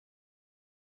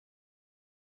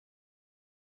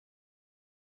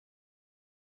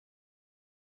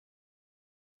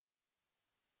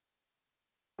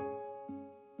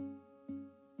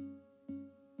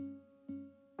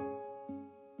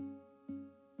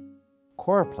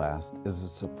Coroplast is a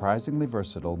surprisingly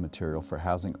versatile material for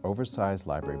housing oversized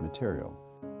library material.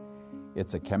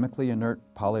 It's a chemically inert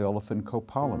polyolefin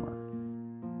copolymer.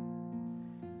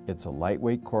 It's a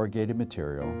lightweight corrugated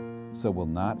material, so will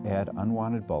not add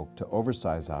unwanted bulk to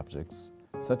oversized objects,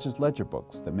 such as ledger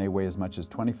books that may weigh as much as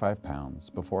 25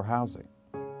 pounds before housing.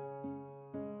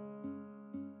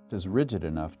 It is rigid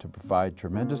enough to provide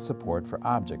tremendous support for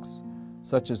objects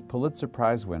such as Pulitzer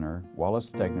Prize winner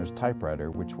Wallace Stegner's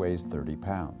typewriter, which weighs 30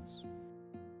 pounds.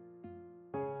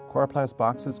 Coroplast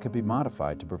boxes can be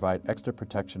modified to provide extra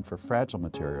protection for fragile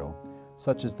material,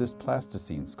 such as this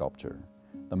plasticine sculpture.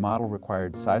 The model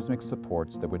required seismic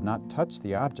supports that would not touch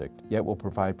the object, yet will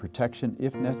provide protection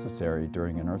if necessary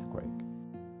during an earthquake.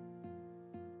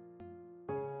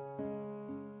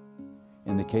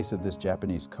 In the case of this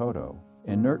Japanese koto,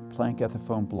 inert plank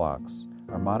ethafoam blocks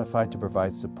are modified to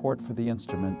provide support for the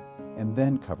instrument and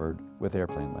then covered with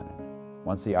airplane linen.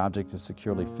 Once the object is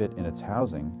securely fit in its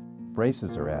housing,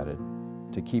 braces are added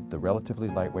to keep the relatively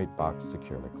lightweight box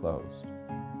securely closed.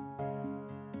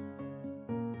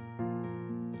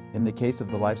 In the case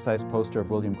of the life-size poster of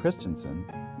William Christensen,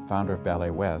 founder of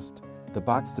Ballet West, the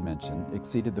box dimension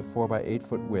exceeded the 4 by 8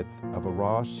 foot width of a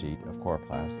raw sheet of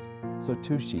coroplast, so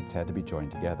 2 sheets had to be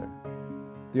joined together.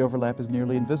 The overlap is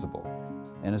nearly invisible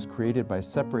and is created by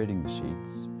separating the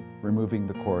sheets, removing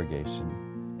the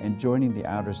corrugation, and joining the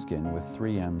outer skin with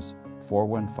 3M's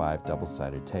 415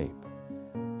 double-sided tape.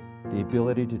 The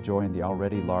ability to join the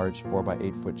already large 4 by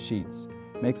 8 foot sheets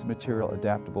makes the material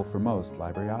adaptable for most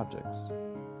library objects.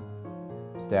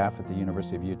 Staff at the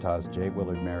University of Utah's J.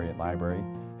 Willard Marriott Library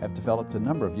have developed a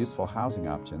number of useful housing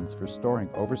options for storing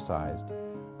oversized,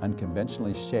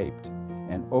 unconventionally shaped,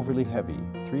 and overly heavy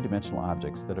three-dimensional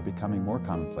objects that are becoming more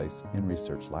commonplace in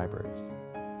research libraries.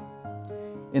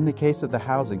 In the case of the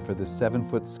housing for this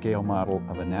 7-foot scale model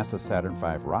of a NASA Saturn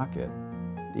V rocket,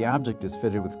 the object is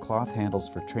fitted with cloth handles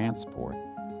for transport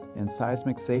and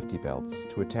seismic safety belts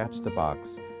to attach the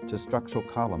box to structural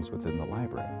columns within the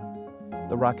library.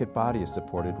 The rocket body is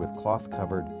supported with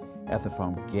cloth-covered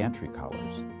ethafoam gantry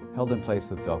collars held in place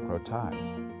with Velcro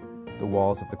ties. The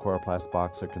walls of the coroplast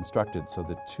box are constructed so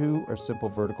that 2 are simple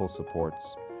vertical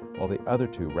supports, while the other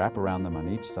 2 wrap around them on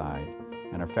each side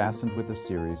and are fastened with a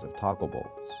series of toggle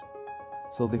bolts.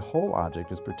 So the whole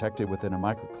object is protected within a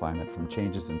microclimate from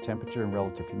changes in temperature and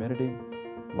relative humidity,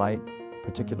 light,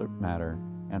 particulate matter,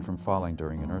 and from falling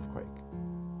during an earthquake.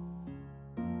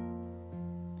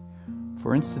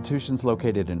 For institutions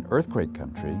located in earthquake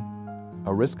country,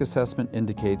 a risk assessment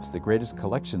indicates the greatest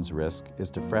collections risk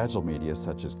is to fragile media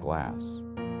such as glass.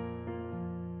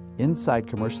 Inside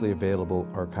commercially available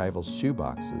archival shoe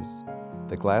boxes,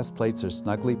 the glass plates are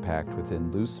snugly packed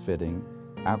within loose-fitting,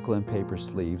 alkaline paper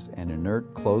sleeves and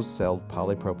inert closed-celled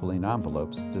polypropylene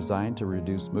envelopes designed to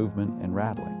reduce movement and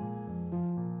rattling.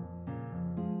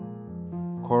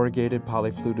 Corrugated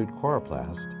polyfluted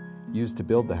coroplast used to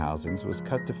build the housings was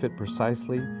cut to fit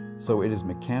precisely, so it is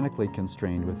mechanically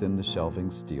constrained within the shelving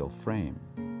steel frame.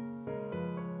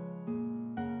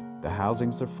 The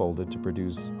housings are folded to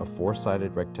produce a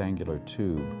 4-sided rectangular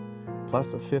tube,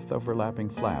 plus a 5th overlapping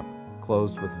flap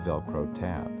closed with a Velcro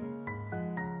tab.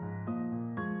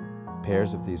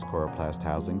 Pairs of these coroplast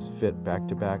housings fit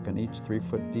back-to-back on each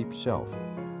 3-foot deep shelf,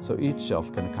 so each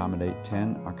shelf can accommodate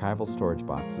 10 archival storage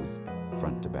boxes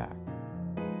front to back.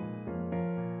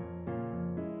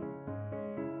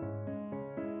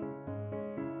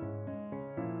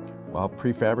 While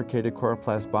prefabricated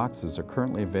coroplast boxes are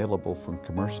currently available from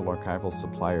commercial archival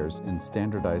suppliers in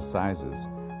standardized sizes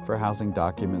for housing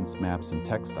documents, maps, and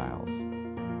textiles,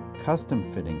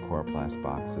 custom-fitting coroplast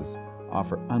boxes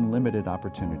offer unlimited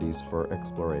opportunities for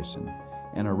exploration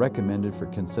and are recommended for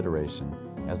consideration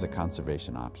as a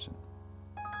conservation option.